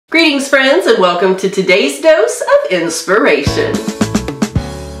Greetings, friends, and welcome to today's dose of inspiration.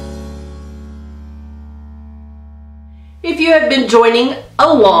 If you have been joining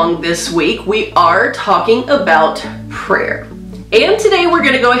along this week, we are talking about prayer. And today we're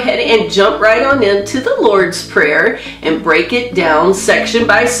going to go ahead and jump right on into the Lord's Prayer and break it down section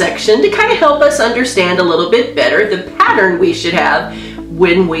by section to kind of help us understand a little bit better the pattern we should have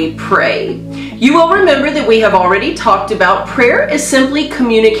when we pray. You will remember that we have already talked about prayer is simply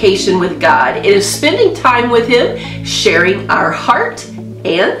communication with God. It is spending time with Him, sharing our heart,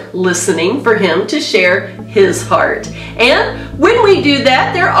 and listening for Him to share His heart. And when we do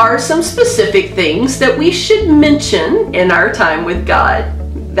that, there are some specific things that we should mention in our time with God.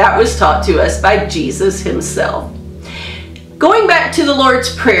 That was taught to us by Jesus Himself. Going back to the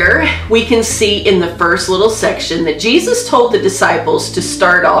Lord's Prayer, we can see in the first little section that Jesus told the disciples to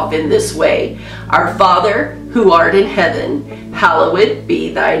start off in this way: Our Father, who art in heaven, hallowed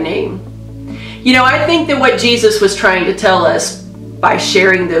be thy name. You know, I think that what Jesus was trying to tell us by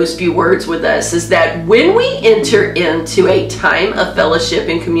sharing those few words with us is that when we enter into a time of fellowship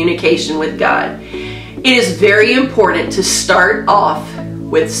and communication with God, it is very important to start off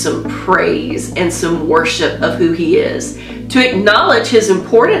with some praise and some worship of who He is, to acknowledge His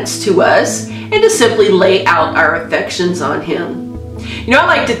importance to us, and to simply lay out our affections on Him. You know, I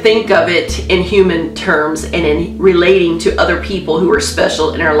like to think of it in human terms and in relating to other people who are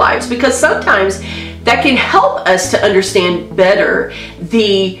special in our lives, because sometimes that can help us to understand better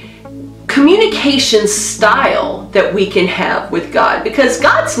the communication style that we can have with God, because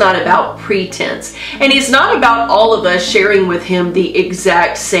God's not about pretense, and He's not about all of us sharing with Him the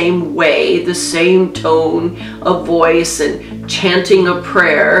exact same way, the same tone of voice, and chanting a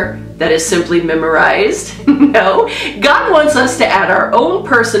prayer that is simply memorized. No, God wants us to add our own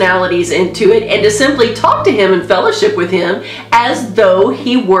personalities into it and to simply talk to Him and fellowship with Him as though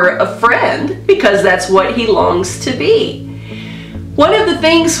He were a friend, because that's what He longs to be. One of the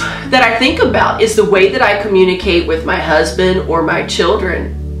things that I think about is the way that I communicate with my husband or my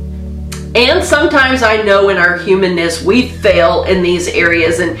children. And sometimes I know in our humanness we fail in these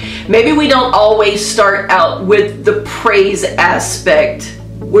areas, and maybe we don't always start out with the praise aspect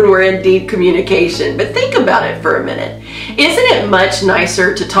when we're in deep communication. But think about it for a minute. Isn't it much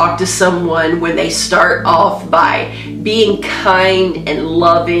nicer to talk to someone when they start off by being kind and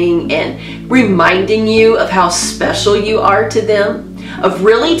loving and reminding you of how special you are to them, of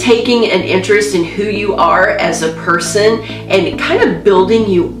really taking an interest in who you are as a person and kind of building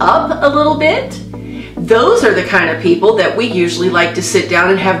you up a little bit? Those are the kind of people that we usually like to sit down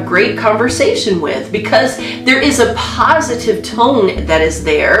and have great conversation with, because there is a positive tone that is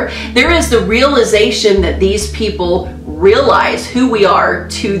there. There is the realization that these people realize who we are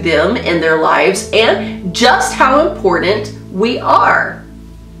to them in their lives and just how important we are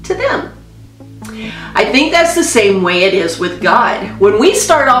to them. I think that's the same way it is with God. When we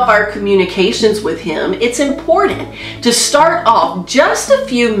start off our communications with Him, it's important to start off just a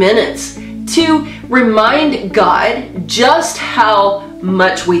few minutes to remind God just how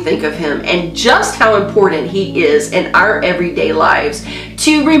much we think of Him and just how important He is in our everyday lives,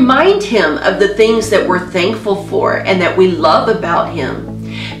 to remind Him of the things that we're thankful for and that we love about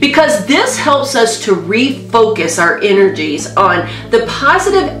Him. Because this helps us to refocus our energies on the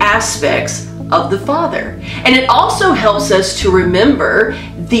positive aspects of the Father. And it also helps us to remember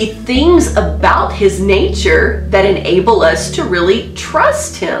the things about His nature that enable us to really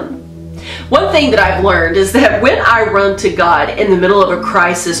trust Him. One thing that I've learned is that when I run to God in the middle of a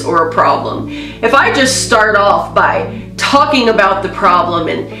crisis or a problem, if I just start off by talking about the problem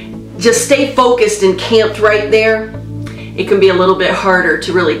and just stay focused and camped right there, it can be a little bit harder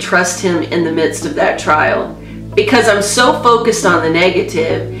to really trust Him in the midst of that trial, because I'm so focused on the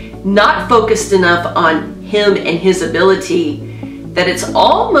negative, not focused enough on Him and His ability, that it's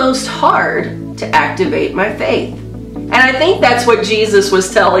almost hard to activate my faith. And I think that's what Jesus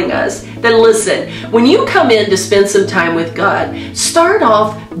was telling us, that listen, when you come in to spend some time with God, start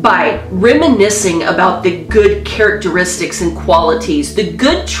off by reminiscing about the good characteristics and qualities, the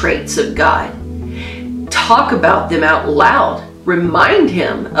good traits of God. Talk about them out loud. Remind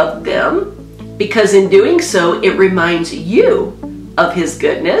Him of them, because in doing so, it reminds you of His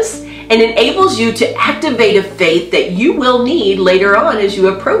goodness and enables you to activate a faith that you will need later on as you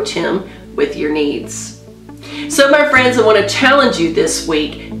approach Him with your needs. So my friends, I want to challenge you this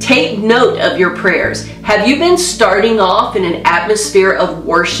week. Take note of your prayers. Have you been starting off in an atmosphere of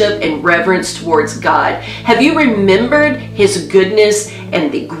worship and reverence towards God? Have you remembered His goodness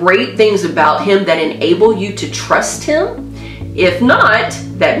and the great things about Him that enable you to trust Him? If not,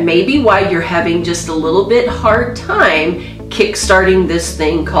 that may be why you're having just a little bit hard time kickstarting this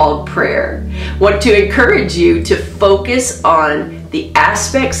thing called prayer. Want to encourage you to focus on the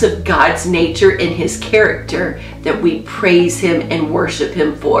aspects of God's nature and His character that we praise Him and worship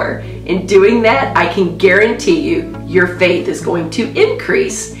Him for. In doing that, I can guarantee you your faith is going to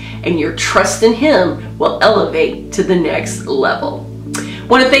increase and your trust in Him will elevate to the next level. I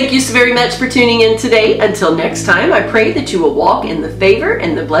want to thank you so very much for tuning in today. Until next time, I pray that you will walk in the favor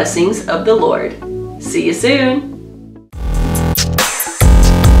and the blessings of the Lord. See you soon.